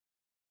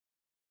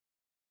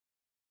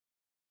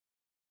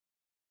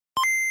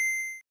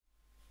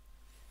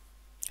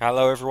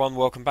Hello everyone,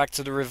 welcome back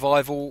to the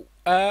revival.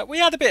 We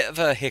had a bit of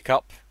a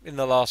hiccup in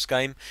the last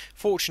game.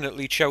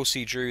 Fortunately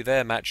Chelsea drew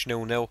their match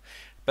 0-0.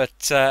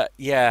 But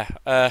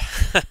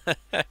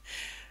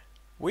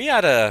we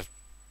had a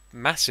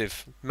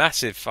massive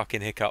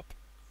fucking hiccup.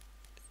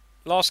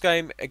 Last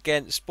game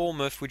against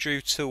Bournemouth we drew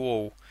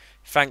 2-2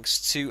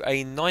 thanks to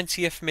a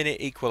 90th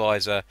minute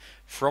equaliser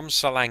from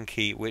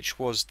Solanke, which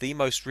was the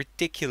most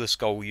ridiculous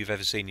goal you've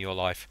ever seen in your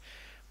life.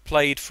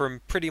 Played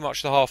from pretty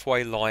much the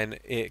halfway line.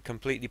 It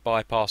completely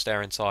bypassed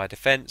our entire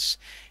defence.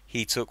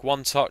 He took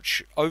one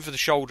touch over the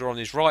shoulder on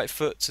his right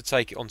foot to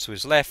take it onto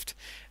his left,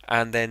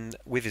 and then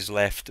with his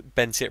left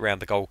bent it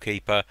round the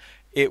goalkeeper.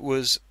 It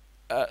was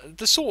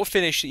the sort of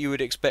finish that you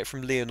would expect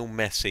from Lionel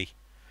Messi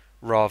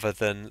rather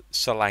than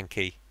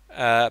Solanke.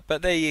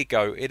 But there you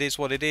go. It is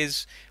what it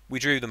is. We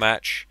drew the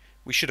match.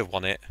 We should have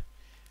won it.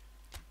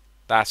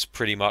 That's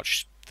pretty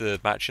much the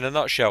match in a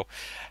nutshell.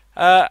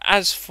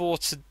 As for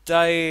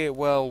today,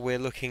 well, we're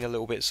looking a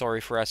little bit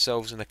sorry for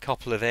ourselves in a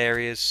couple of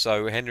areas.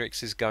 So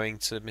Hendricks is going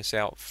to miss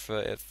out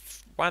for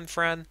Juan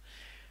Fran.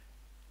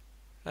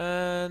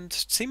 And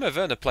Timo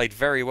Werner played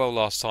very well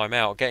last time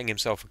out, getting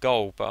himself a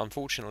goal. But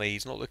unfortunately,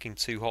 he's not looking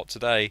too hot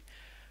today.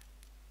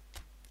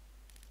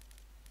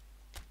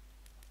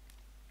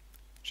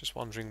 Just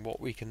wondering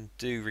what we can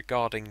do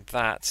regarding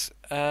that.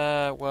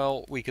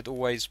 Well, we could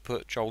always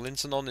put Joel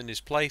Linton on in his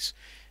place.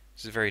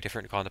 He's a very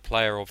different kind of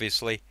player,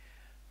 obviously.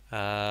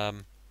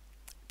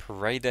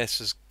 Paredes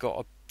has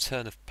got a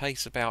turn of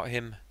pace about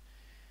him,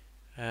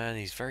 and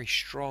he's very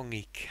strong.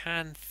 He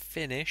can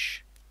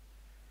finish.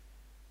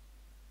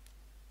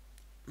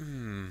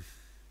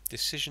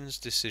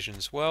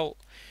 Decisions. Well,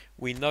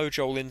 we know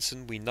Joel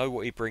Linton. We know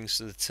what he brings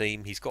to the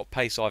team. He's got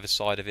pace either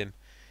side of him.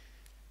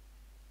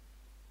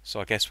 So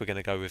I guess we're going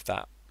to go with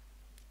that.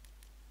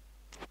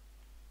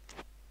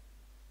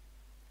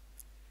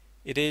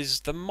 It is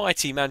the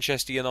mighty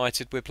Manchester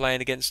United we're playing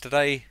against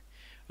today.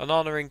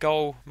 Onana in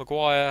goal,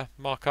 Maguire,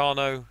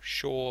 Marcano,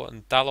 Shaw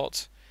and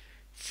Dalot,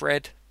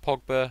 Fred,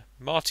 Pogba,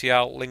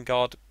 Martial,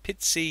 Lingard,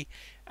 Pizzi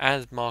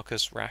and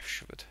Marcus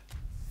Rashford.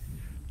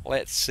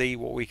 Let's see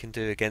what we can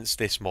do against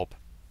this mob.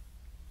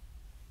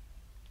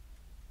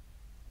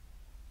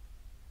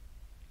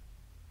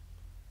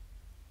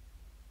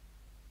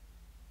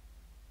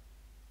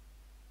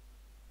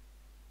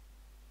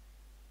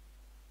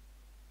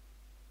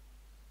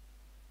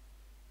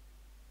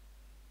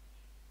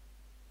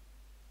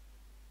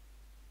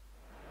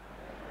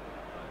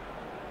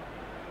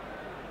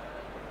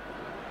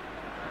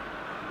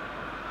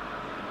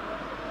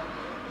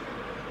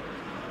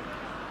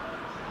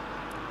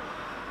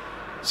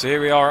 So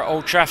here we are at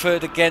Old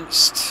Trafford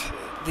against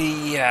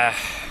the, I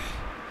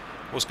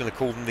was going to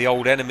call them the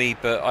old enemy,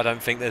 but I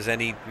don't think there's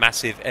any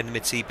massive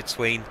enmity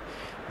between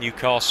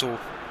Newcastle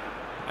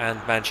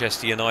and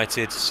Manchester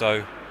United,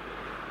 so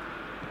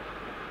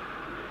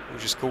we'll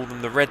just call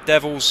them the Red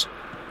Devils,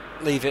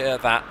 leave it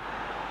at that.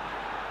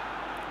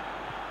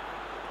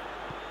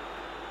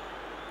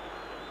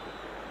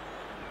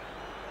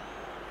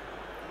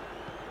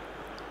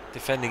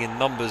 Defending in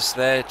numbers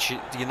there,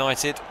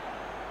 United.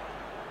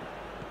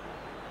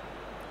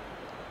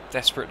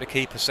 Desperate to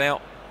keep us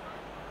out.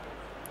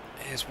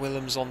 Here's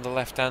Willems on the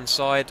left hand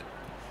side.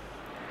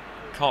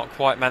 Can't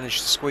quite manage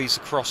to squeeze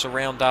the cross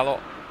around Dalot.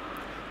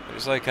 But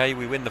it's okay,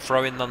 we win the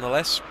throw-in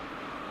nonetheless.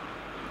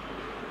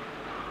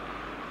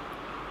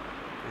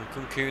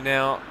 And Kunku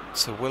now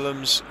to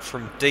Willems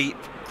from deep.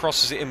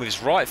 Crosses it in with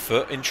his right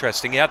foot.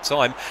 Interesting, he had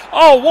time.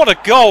 Oh, what a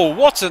goal!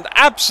 What an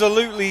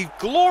absolutely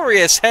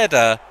glorious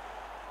header!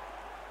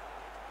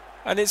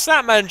 And it's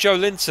that man, Joe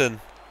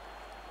Linton.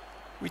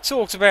 We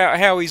talked about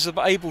how he's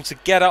able to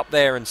get up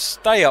there and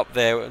stay up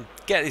there and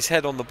get his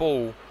head on the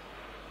ball.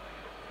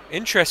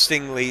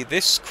 Interestingly,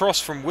 this cross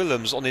from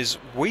Willems on his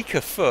weaker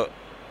foot,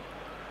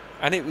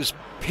 and it was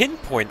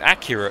pinpoint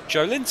accurate.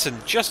 Joe Linton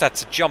just had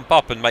to jump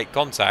up and make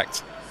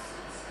contact.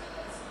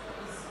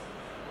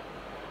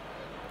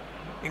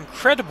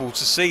 Incredible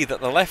to see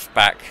that the left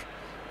back,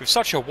 with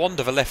such a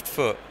wand of a left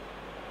foot,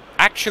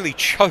 actually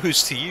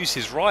chose to use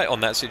his right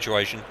on that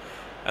situation.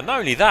 And not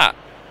only that,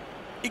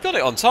 he got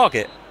it on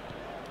target.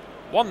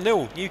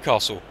 1-0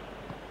 Newcastle.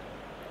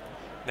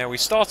 Now we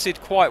started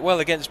quite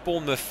well against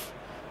Bournemouth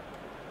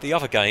the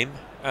other game,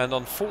 and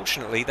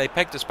unfortunately they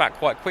pegged us back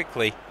quite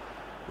quickly.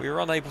 We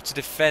were unable to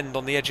defend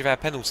on the edge of our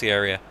penalty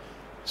area.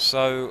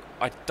 So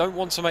I don't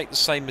want to make the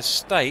same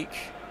mistake,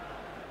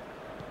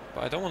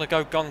 but I don't want to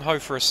go gung-ho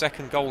for a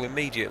second goal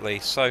immediately.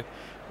 So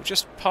we'll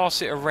just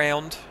pass it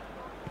around,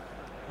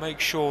 make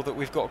sure that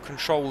we've got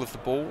control of the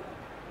ball.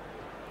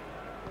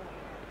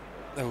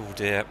 Oh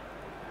dear.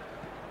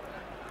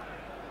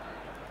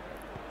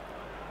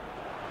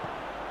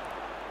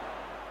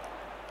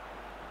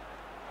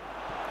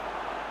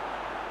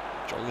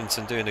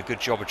 Linton doing a good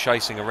job of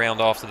chasing around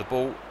after the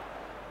ball.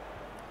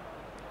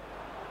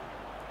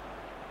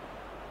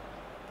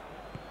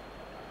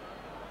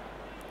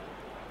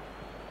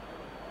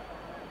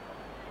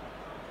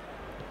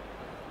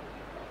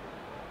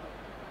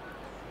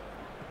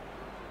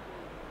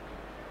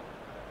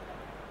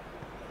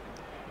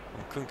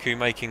 Kunku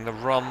making the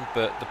run,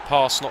 but the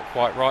pass not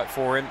quite right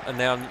for him. And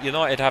now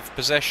United have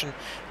possession,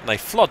 and they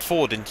flood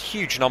forward in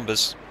huge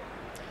numbers.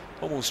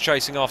 Almost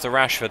chasing after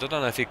Rashford. I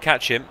don't know if he'd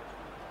catch him.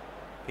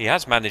 He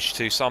has managed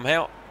to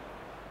somehow.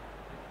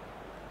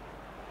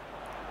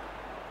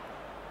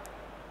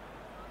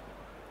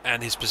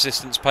 And his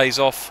persistence pays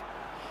off.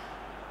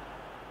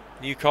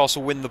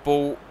 Newcastle win the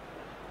ball.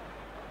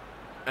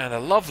 And a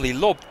lovely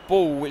lobbed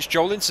ball, which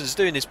Joelinton's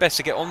doing his best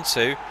to get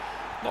onto.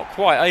 Not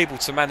quite able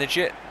to manage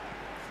it.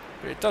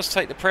 But it does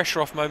take the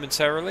pressure off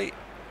momentarily.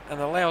 And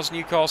allows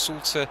Newcastle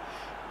to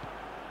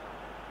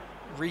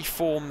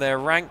reform their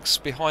ranks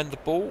behind the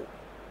ball.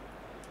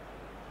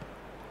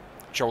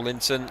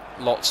 Joelinton,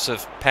 lots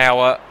of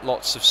power,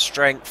 lots of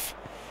strength.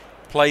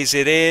 Plays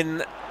it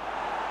in.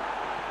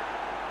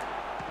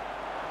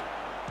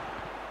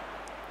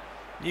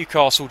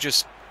 Newcastle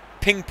just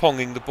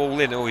ping-ponging the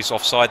ball in. Oh, he's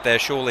offside there,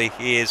 surely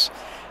he is.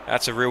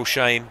 That's a real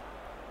shame.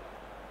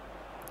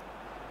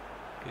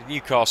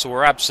 Newcastle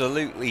were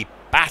absolutely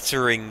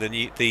battering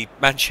the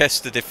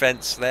Manchester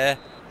defence there.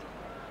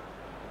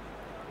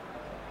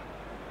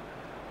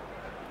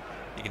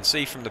 You can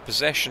see from the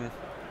possession,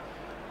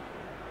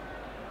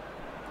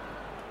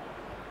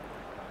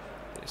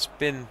 it's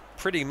been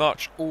pretty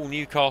much all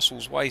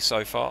Newcastle's way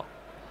so far.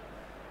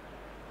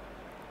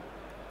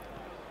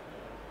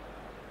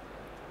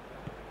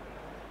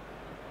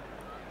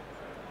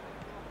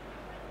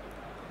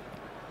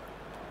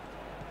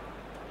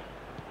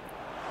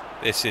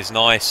 This is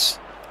nice.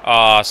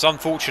 Ah, it's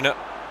unfortunate.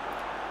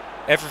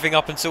 Everything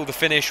up until the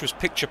finish was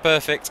picture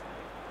perfect.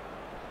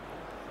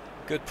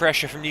 Good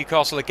pressure from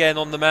Newcastle again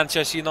on the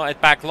Manchester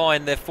United back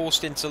line. They're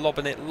forced into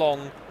lobbing it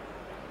long.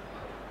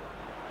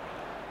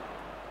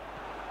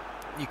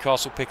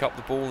 Newcastle pick up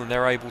the ball and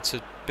they're able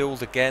to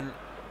build again.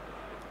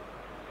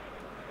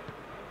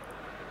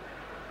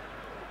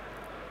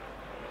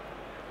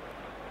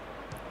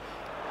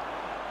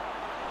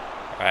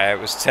 It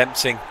was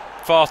tempting.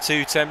 Far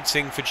too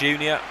tempting for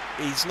Junior.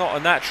 He's not a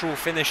natural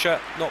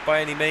finisher, not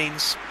by any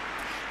means.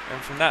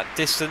 And from that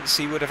distance,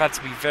 he would have had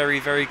to be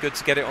very, very good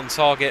to get it on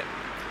target.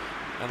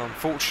 And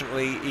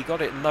unfortunately, he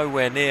got it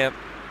nowhere near.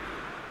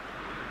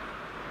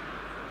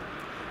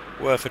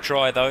 Worth a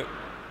try, though.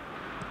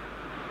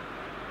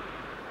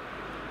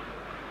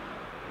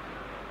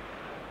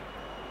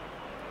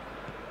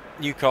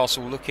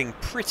 Newcastle looking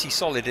pretty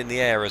solid in the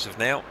air as of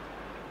now.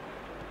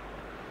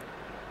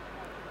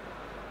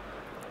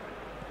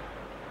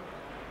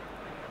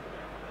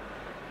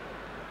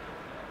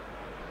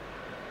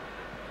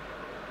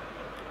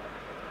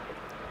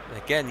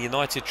 Again,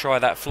 United try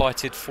that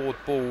flighted forward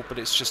ball, but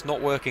it's just not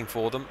working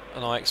for them,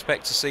 and I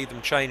expect to see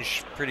them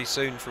change pretty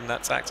soon from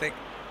that tactic,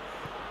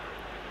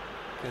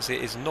 because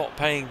it is not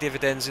paying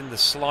dividends in the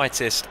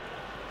slightest.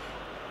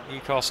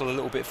 Newcastle a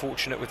little bit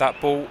fortunate with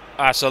that ball.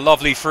 That's a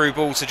lovely through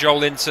ball to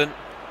Joelinton.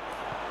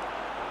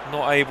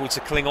 Not able to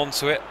cling on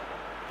to it.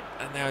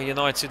 And now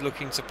United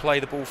looking to play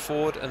the ball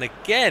forward, and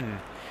again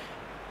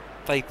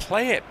they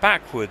play it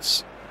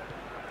backwards.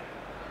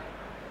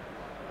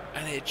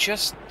 And it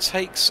just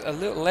takes a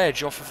little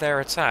edge off of their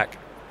attack.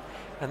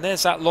 And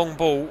there's that long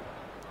ball.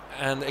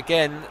 And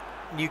again,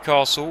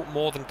 Newcastle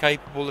more than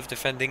capable of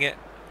defending it.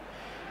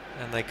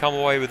 And they come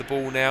away with the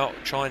ball now,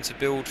 trying to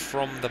build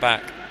from the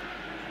back.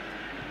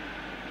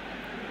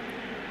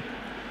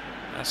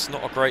 That's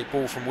not a great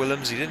ball from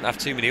Willems. He didn't have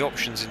too many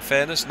options, in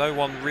fairness. No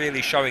one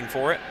really showing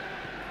for it.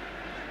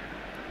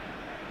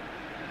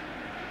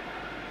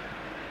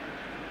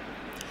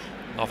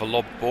 Another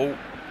lob ball.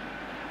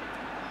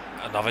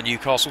 Another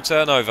Newcastle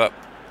turnover.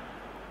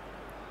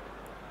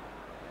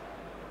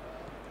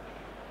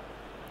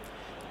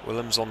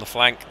 Willems on the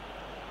flank.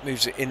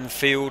 Moves it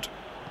infield.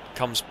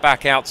 Comes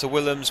back out to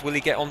Willems. Will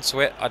he get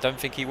onto it? I don't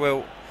think he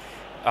will.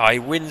 He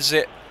wins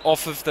it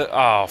off of the...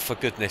 Oh, for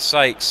goodness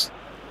sakes.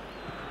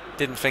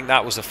 Didn't think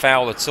that was a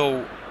foul at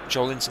all.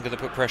 Joelinton going to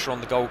put pressure on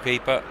the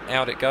goalkeeper.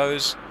 Out it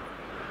goes.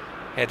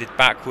 Headed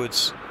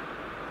backwards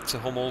to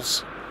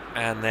Hummels.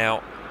 And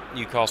now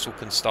Newcastle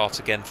can start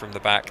again from the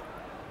back.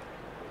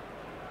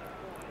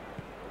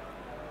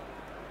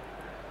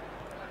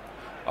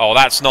 Oh,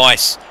 that's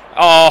nice.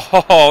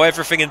 Oh,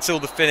 everything until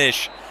the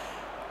finish.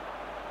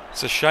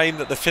 It's a shame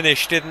that the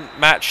finish didn't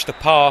match the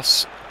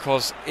pass,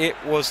 because it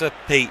was a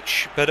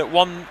peach. But at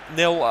 1-0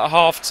 at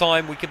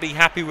half-time, we can be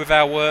happy with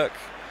our work.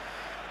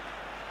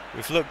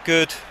 We've looked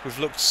good. We've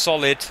looked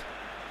solid.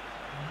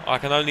 I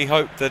can only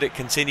hope that it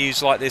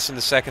continues like this in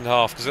the second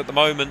half, because at the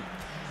moment,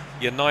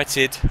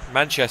 United,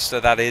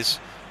 Manchester that is,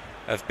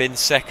 have been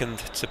second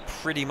to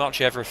pretty much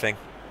everything.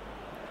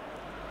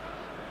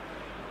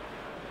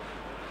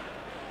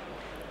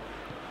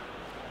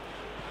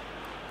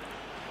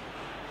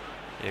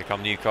 Here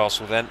come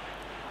Newcastle then.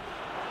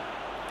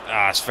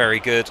 It's very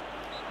good.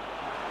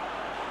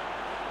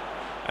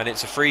 And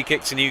it's a free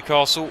kick to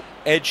Newcastle.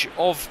 Edge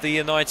of the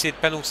United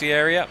penalty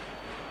area.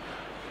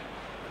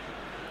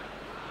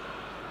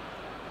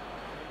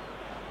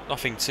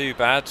 Nothing too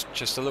bad,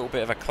 just a little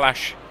bit of a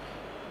clash.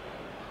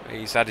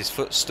 He's had his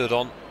foot stood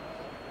on.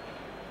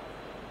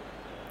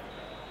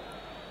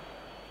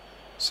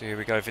 So here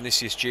we go,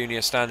 Vinicius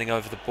Junior standing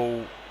over the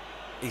ball.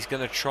 He's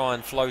going to try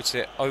and float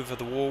it over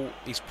the wall.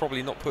 He's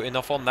probably not put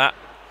enough on that.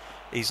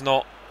 He's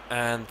not,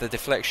 and the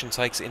deflection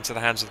takes it into the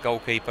hands of the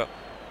goalkeeper.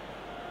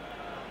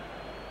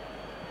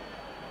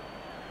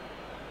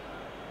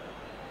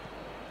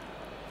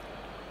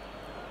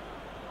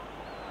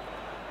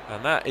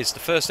 And that is the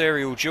first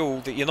aerial duel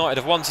that United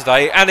have won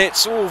today, and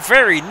it's all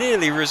very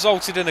nearly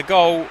resulted in a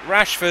goal.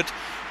 Rashford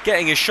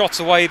getting his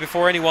shot away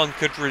before anyone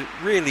could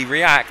really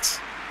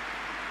react.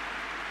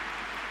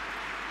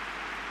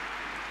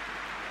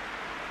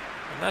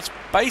 And that's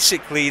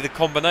basically the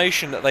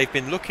combination that they've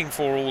been looking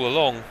for all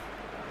along.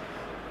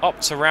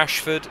 Up to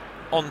Rashford,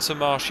 onto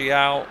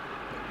Martial,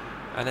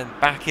 and then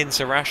back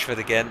into Rashford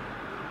again.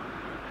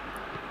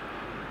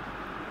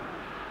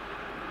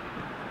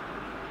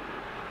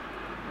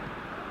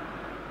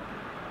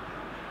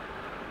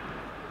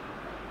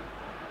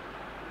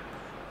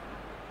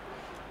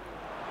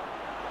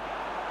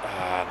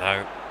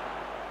 No.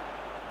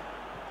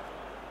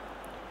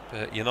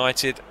 But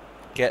United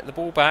get the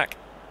ball back.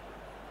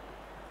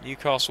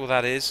 Newcastle,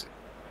 that is.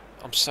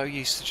 I'm so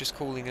used to just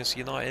calling us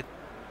United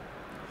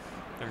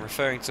and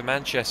referring to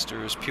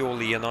Manchester as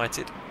purely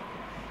United.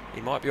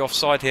 He might be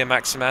offside here,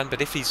 Maximan, but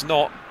if he's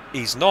not,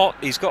 he's not.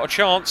 He's got a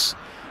chance.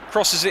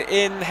 Crosses it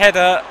in,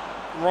 header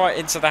right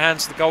into the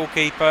hands of the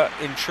goalkeeper.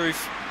 In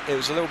truth, it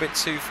was a little bit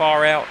too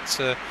far out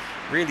to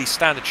really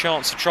stand a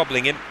chance of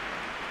troubling him.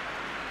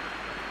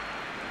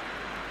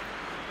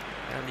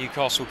 And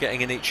Newcastle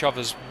getting in each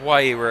other's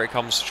way where it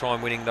comes to try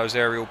and winning those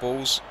aerial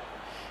balls.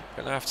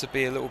 Going to have to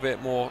be a little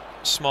bit more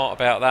smart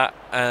about that.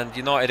 And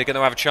United are going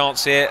to have a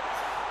chance here.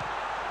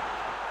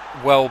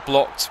 Well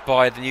blocked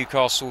by the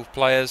Newcastle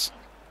players.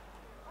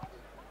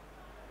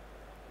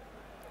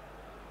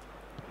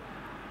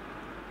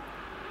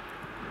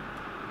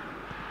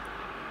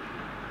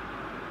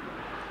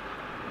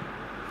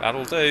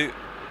 That'll do.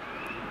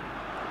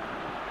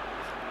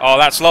 Oh,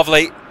 that's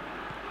lovely.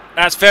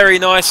 That's very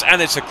nice,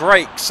 and it's a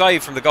great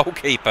save from the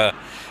goalkeeper.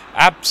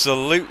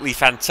 Absolutely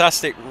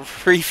fantastic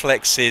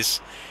reflexes.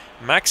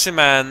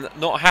 Maximan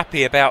not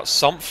happy about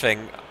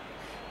something.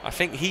 I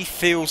think he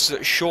feels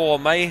that Shaw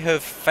may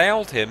have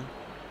fouled him.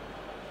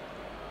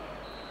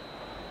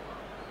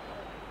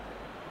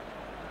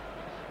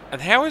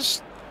 And how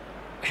is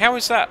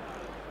that?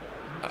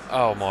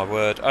 Oh my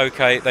word.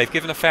 Okay, they've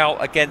given a foul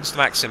against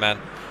Maximan.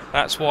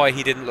 That's why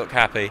he didn't look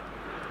happy.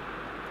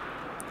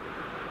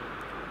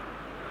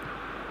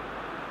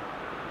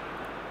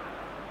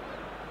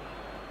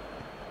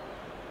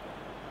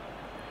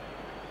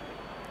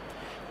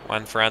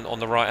 Juanfran on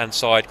the right hand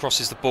side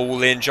crosses the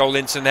ball in.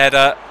 Joelinton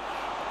header.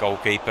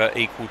 Goalkeeper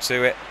equal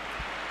to it.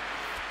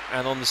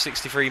 And on the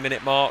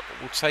 63-minute mark,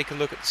 we'll take a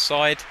look at the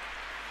side.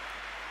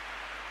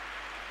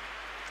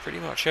 Pretty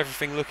much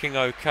everything looking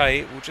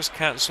okay. We'll just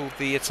cancel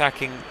the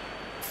attacking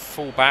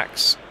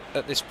fullbacks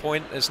at this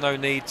point. There's no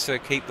need to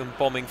keep them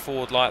bombing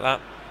forward like that.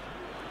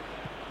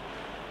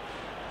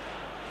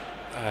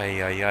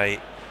 Ay, ay,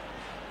 ay.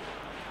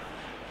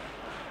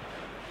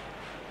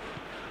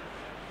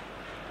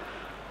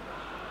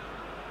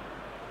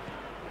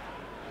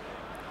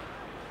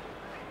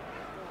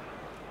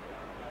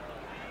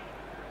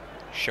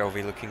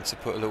 Shelby looking to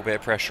put a little bit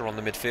of pressure on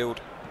the midfield.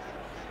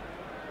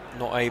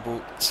 Not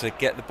able to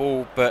get the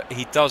ball, but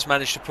he does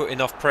manage to put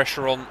enough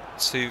pressure on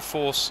to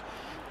force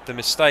the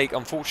mistake.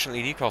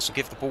 Unfortunately, Newcastle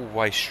give the ball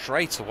away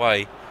straight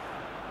away.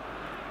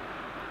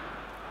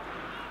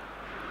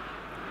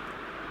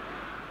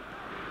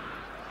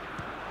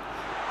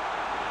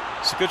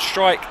 It's a good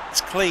strike.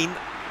 It's clean.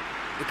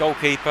 The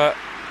goalkeeper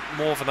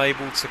more than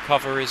able to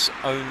cover his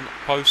own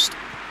post.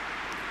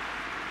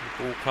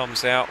 The ball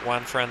comes out.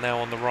 Juanfran now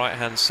on the right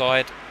hand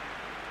side.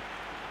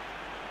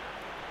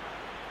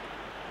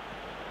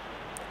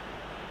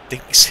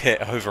 Dinks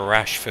it over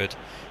Rashford.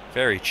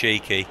 Very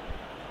cheeky.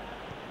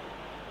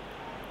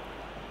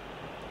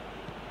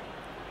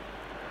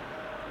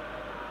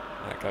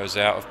 That goes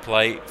out of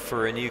play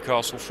for a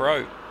Newcastle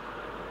throw.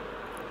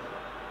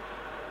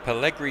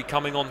 Pellegrini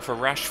coming on for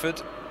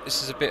Rashford.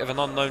 This is a bit of an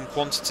unknown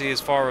quantity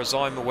as far as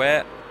I'm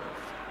aware.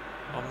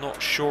 I'm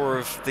not sure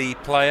of the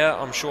player.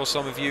 I'm sure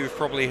some of you have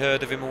probably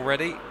heard of him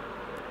already.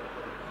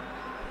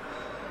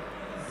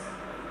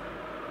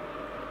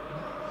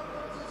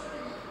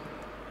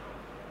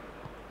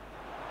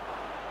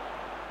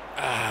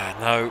 Ah,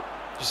 no.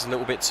 Just a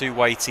little bit too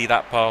weighty,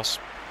 that pass.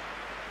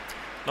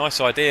 Nice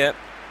idea.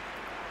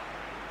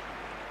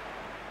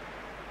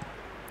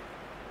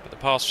 But the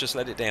pass just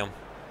let it down.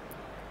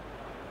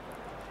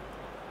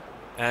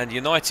 And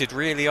United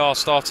really are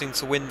starting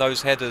to win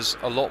those headers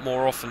a lot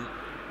more often.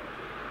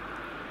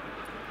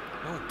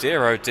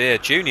 Oh dear,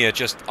 Junior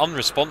just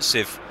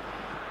unresponsive.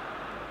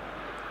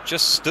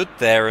 Just stood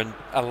there and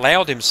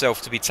allowed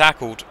himself to be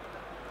tackled.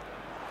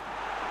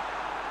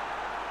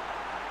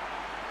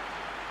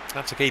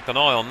 Have to keep an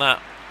eye on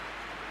that.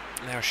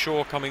 Now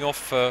Shaw coming off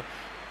for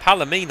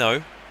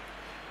Palomino.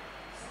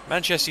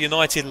 Manchester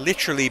United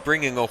literally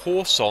bringing a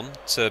horse on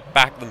to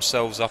back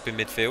themselves up in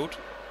midfield.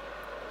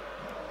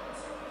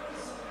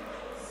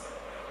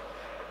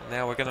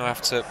 Now we're going to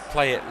have to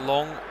play it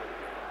long.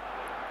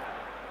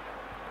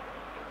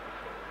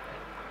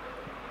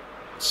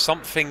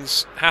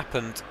 Something's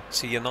happened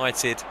to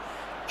United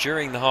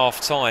during the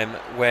half-time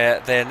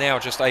where they're now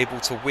just able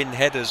to win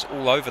headers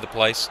all over the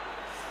place.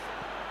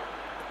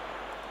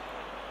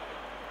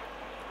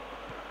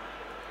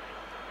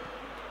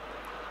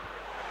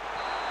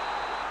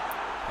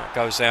 That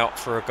goes out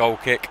for a goal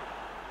kick.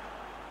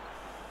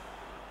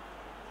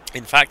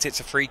 In fact, it's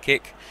a free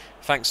kick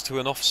thanks to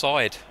an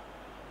offside.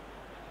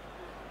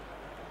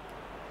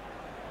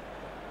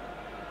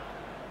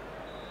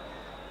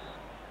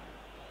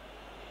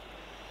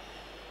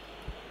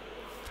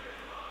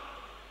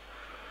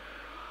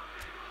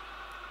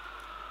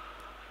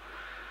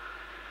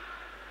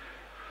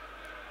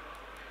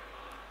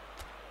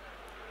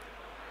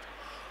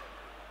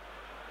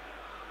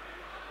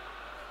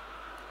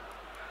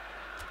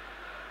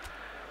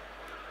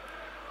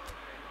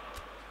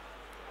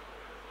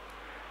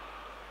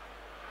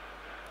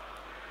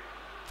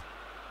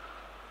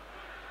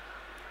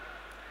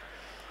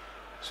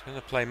 So I'm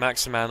going to play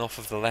Maximan off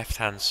of the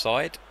left-hand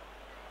side.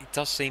 He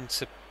does seem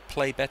to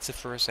play better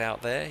for us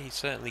out there. He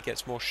certainly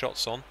gets more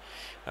shots on.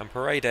 And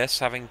Paredes,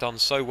 having done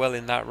so well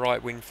in that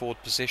right wing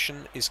forward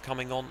position, is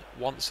coming on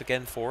once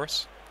again for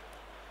us.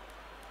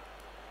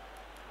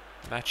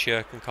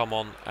 Mathieu can come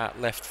on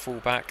at left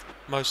full-back.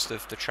 Most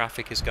of the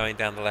traffic is going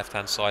down the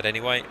left-hand side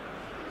anyway.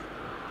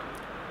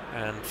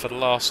 And for the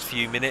last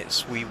few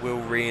minutes, we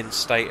will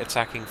reinstate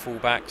attacking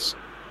full-backs.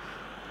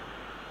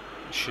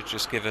 Should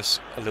just give us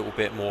a little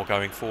bit more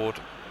going forward.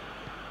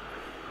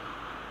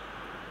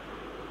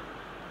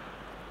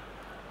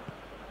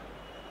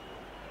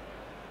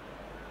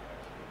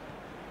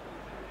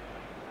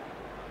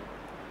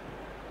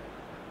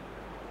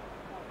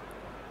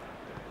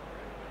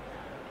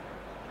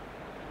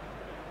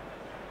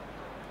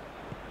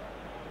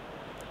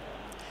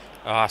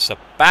 Ah, it's a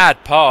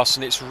bad pass,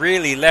 and it's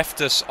really left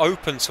us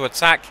open to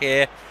attack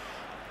here.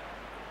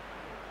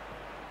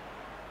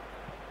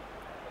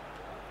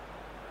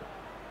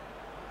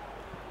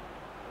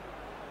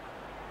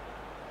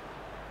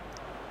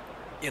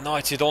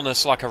 United on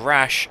us like a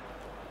rash,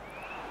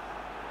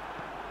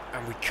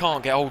 and we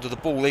can't get hold of the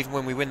ball even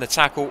when we win the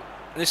tackle.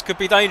 This could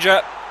be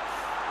danger.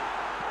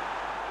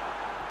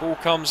 Ball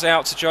comes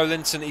out to Joe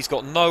Linton. He's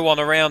got no one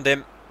around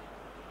him.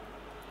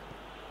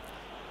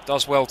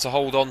 Does well to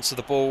hold on to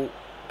the ball,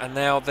 and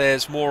now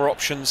there's more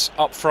options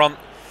up front.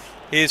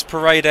 Here's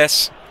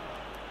Paredes.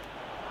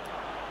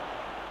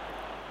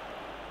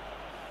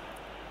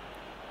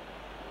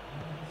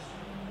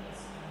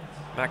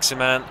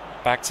 Maximan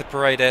back to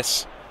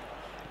Paredes.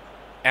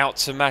 Out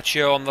to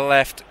Mathieu on the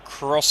left,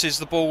 crosses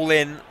the ball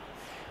in.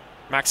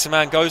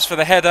 Maximan goes for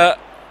the header.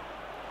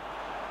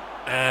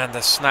 And the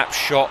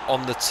snapshot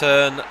on the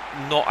turn,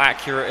 not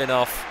accurate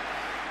enough.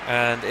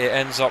 And it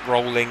ends up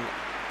rolling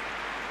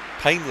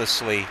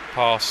painlessly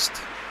past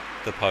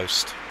the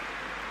post.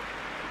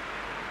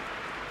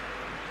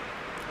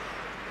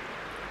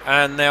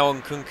 And now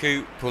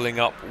Nkunku pulling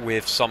up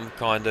with some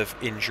kind of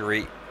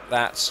injury.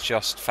 That's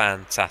just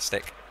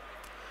fantastic.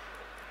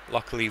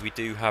 Luckily, we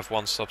do have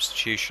one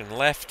substitution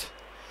left.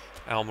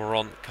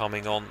 Almiron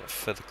coming on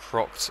for the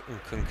crocked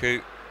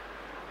Nkunku.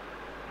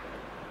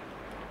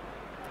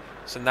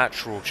 It's a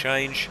natural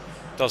change.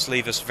 Does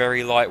leave us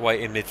very lightweight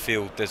in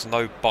midfield. There's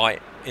no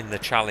bite in the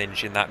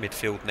challenge in that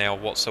midfield now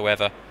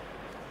whatsoever.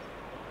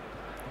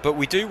 But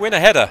we do win a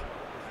header.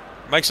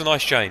 Makes a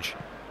nice change.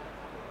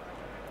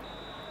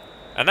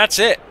 And that's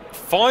it.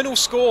 Final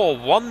score,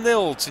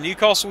 1-0 to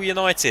Newcastle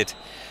United.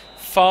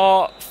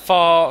 Far,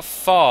 far,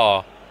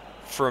 far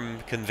from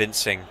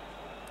convincing.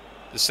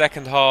 The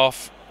second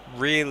half,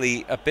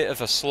 really a bit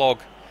of a slog.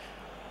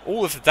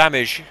 All of the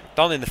damage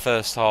done in the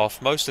first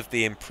half, most of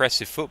the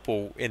impressive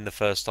football in the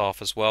first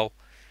half as well.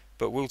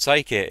 But we'll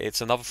take it.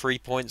 It's another 3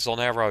 points on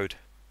our road.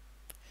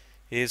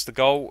 Here's the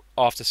goal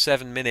after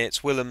 7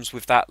 minutes. Willems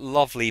with that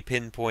lovely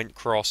pinpoint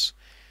cross.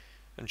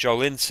 And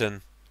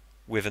Joelinton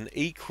with an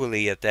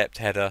equally adept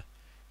header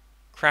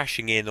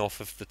crashing in off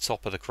of the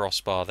top of the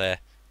crossbar there.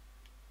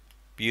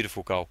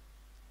 Beautiful goal.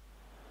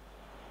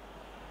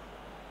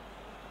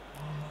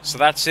 So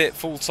that's it,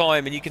 full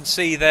time, and you can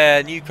see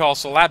there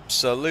Newcastle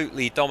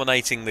absolutely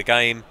dominating the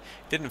game.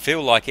 Didn't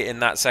feel like it in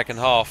that second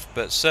half,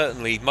 but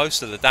certainly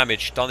most of the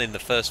damage done in the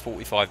first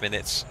 45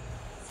 minutes.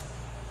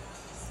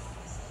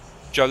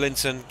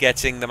 Joelinton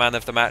getting the man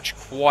of the match,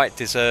 quite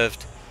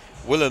deserved.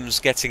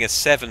 Willems getting a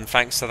 7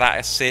 thanks to that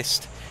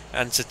assist.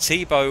 And to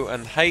Thibaut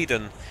and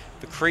Hayden,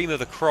 the cream of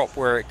the crop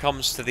where it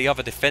comes to the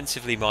other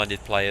defensively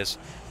minded players,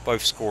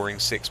 both scoring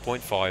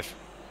 6.5.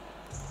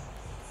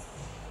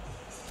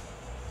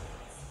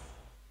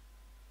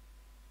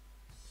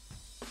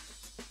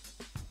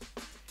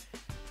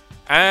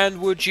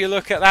 And would you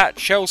look at that,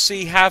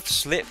 Chelsea have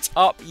slipped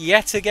up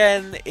yet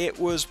again. It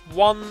was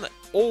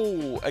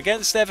 1-1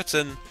 against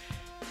Everton.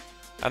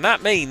 And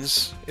that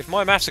means, if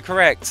my maths are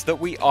correct, that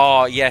we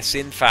are, yes,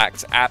 in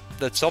fact, at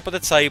the top of the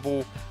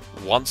table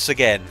once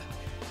again.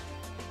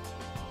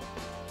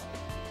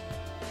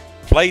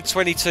 Played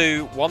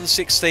 22, won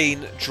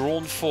 16,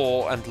 drawn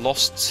 4 and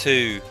lost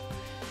 2.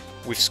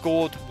 We've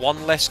scored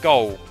 1 less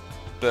goal,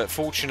 but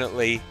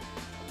fortunately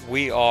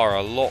we are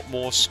a lot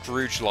more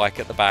Scrooge-like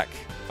at the back.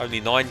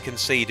 Only 9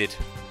 conceded.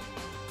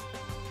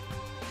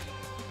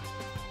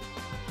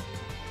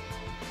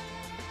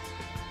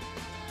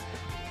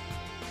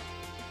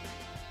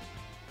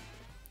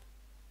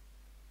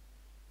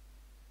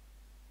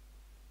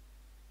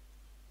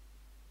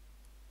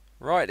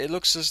 Right, it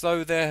looks as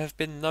though there have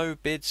been no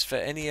bids for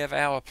any of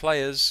our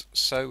players,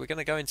 so we're going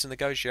to go into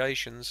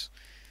negotiations.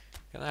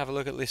 Going to have a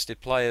look at listed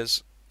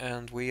players,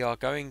 and we are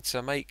going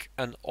to make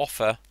an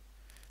offer,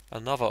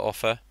 another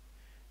offer,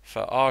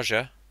 for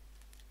Arja.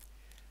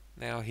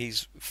 Now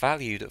he's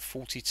valued at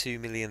 £42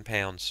 million.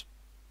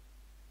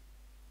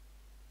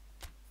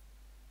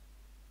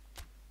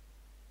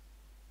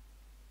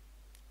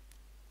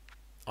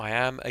 I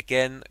am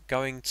again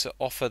going to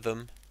offer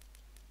them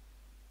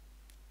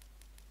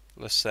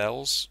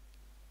Lascelles.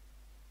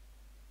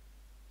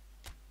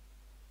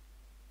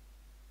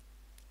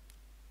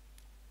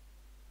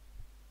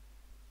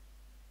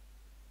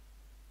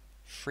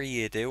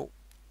 Three-year deal.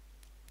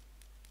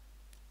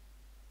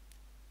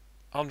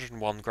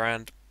 101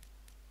 grand.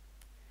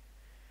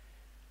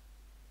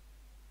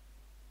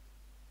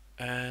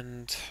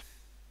 And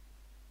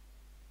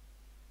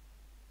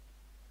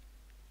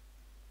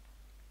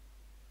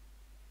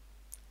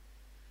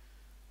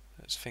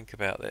let's think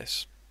about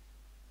this.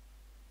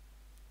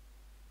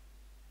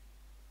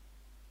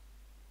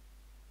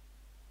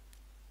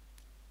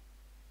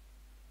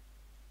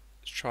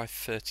 Let's try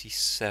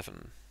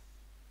 37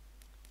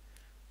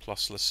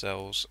 plus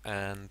Lascelles,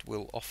 and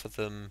we'll offer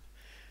them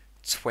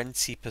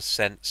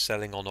 20%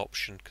 selling on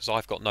option, because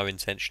I've got no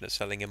intention of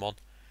selling him on.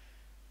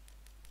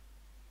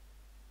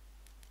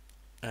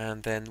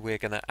 And then we're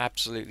going to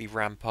absolutely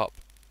ramp up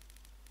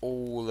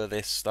all of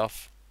this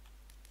stuff.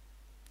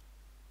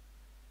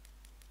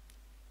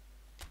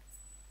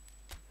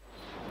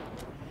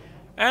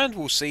 And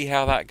we'll see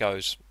how that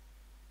goes.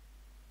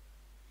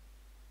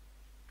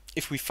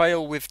 If we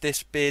fail with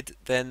this bid,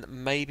 then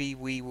maybe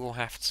we will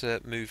have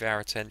to move our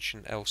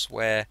attention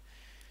elsewhere.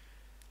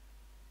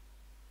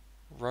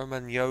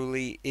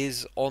 Romagnoli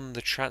is on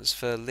the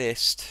transfer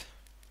list,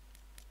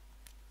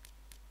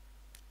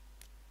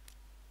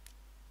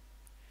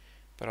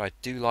 but I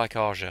do like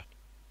Arja.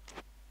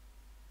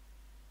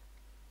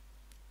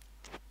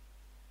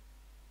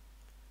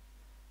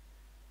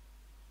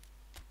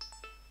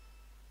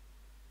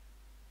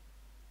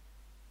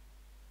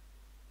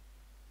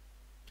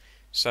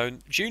 So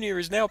Junior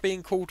is now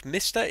being called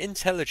Mr.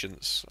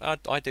 Intelligence.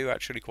 I do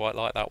actually quite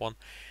like that one.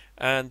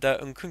 And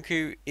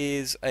Nkunku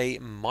is a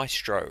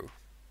maestro.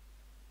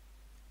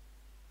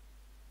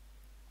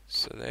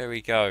 So there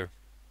we go.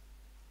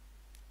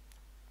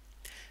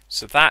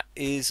 So that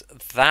is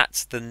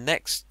that. The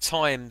next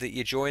time that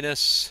you join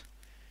us,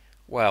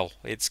 well,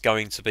 it's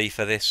going to be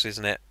for this,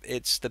 isn't it?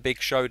 It's the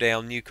big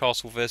showdown,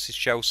 Newcastle versus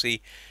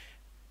Chelsea.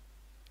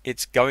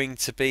 It's going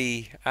to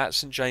be at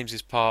St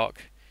James's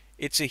Park.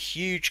 It's a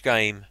huge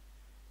game.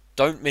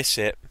 Don't miss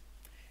it.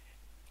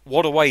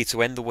 What a way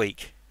to end the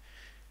week.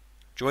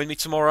 Join me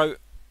tomorrow.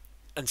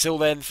 Until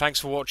then, thanks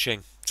for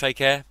watching. Take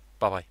care.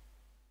 Bye-bye.